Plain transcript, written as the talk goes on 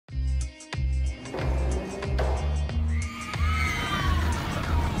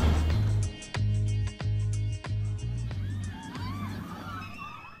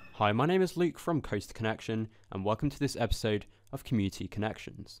Hi, my name is Luke from Coast Connection, and welcome to this episode of Community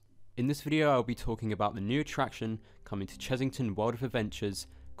Connections. In this video, I'll be talking about the new attraction coming to Chessington World of Adventures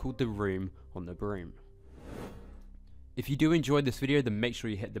called The Room on the Broom. If you do enjoy this video, then make sure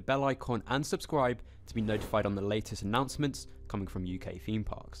you hit the bell icon and subscribe to be notified on the latest announcements coming from UK theme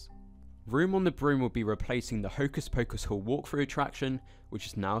parks. Room on the Broom will be replacing the Hocus Pocus Hall walkthrough attraction, which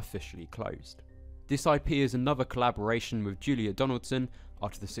is now officially closed. This IP is another collaboration with Julia Donaldson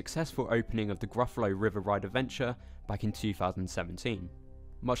after the successful opening of the Gruffalo River Ride adventure back in 2017.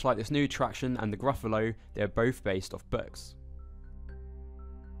 Much like this new attraction and the Gruffalo, they are both based off books.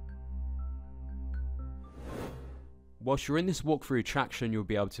 Whilst you're in this walkthrough attraction, you'll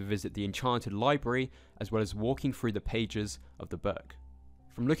be able to visit the Enchanted Library as well as walking through the pages of the book.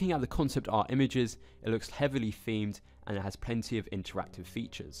 From looking at the concept art images, it looks heavily themed and it has plenty of interactive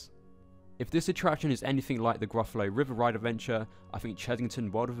features. If this attraction is anything like the Gruffalo River Ride adventure, I think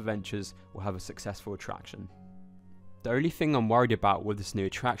Chessington World of Adventures will have a successful attraction. The only thing I'm worried about with this new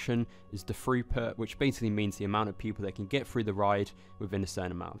attraction is the throughput, which basically means the amount of people that can get through the ride within a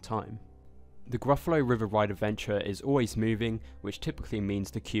certain amount of time. The Gruffalo River Ride adventure is always moving, which typically means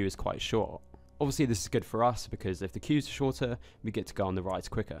the queue is quite short. Obviously this is good for us because if the queues are shorter, we get to go on the rides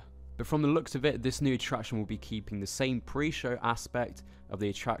quicker. But from the looks of it, this new attraction will be keeping the same pre-show aspect of the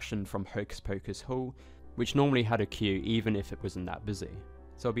attraction from Hocus Pocus Hall, which normally had a queue even if it wasn't that busy.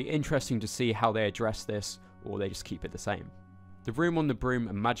 So it'll be interesting to see how they address this, or they just keep it the same. The Room on the Broom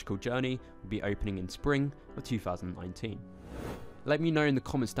A Magical Journey will be opening in spring of 2019. Let me know in the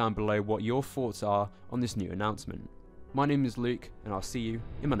comments down below what your thoughts are on this new announcement. My name is Luke, and I'll see you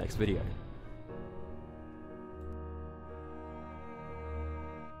in my next video.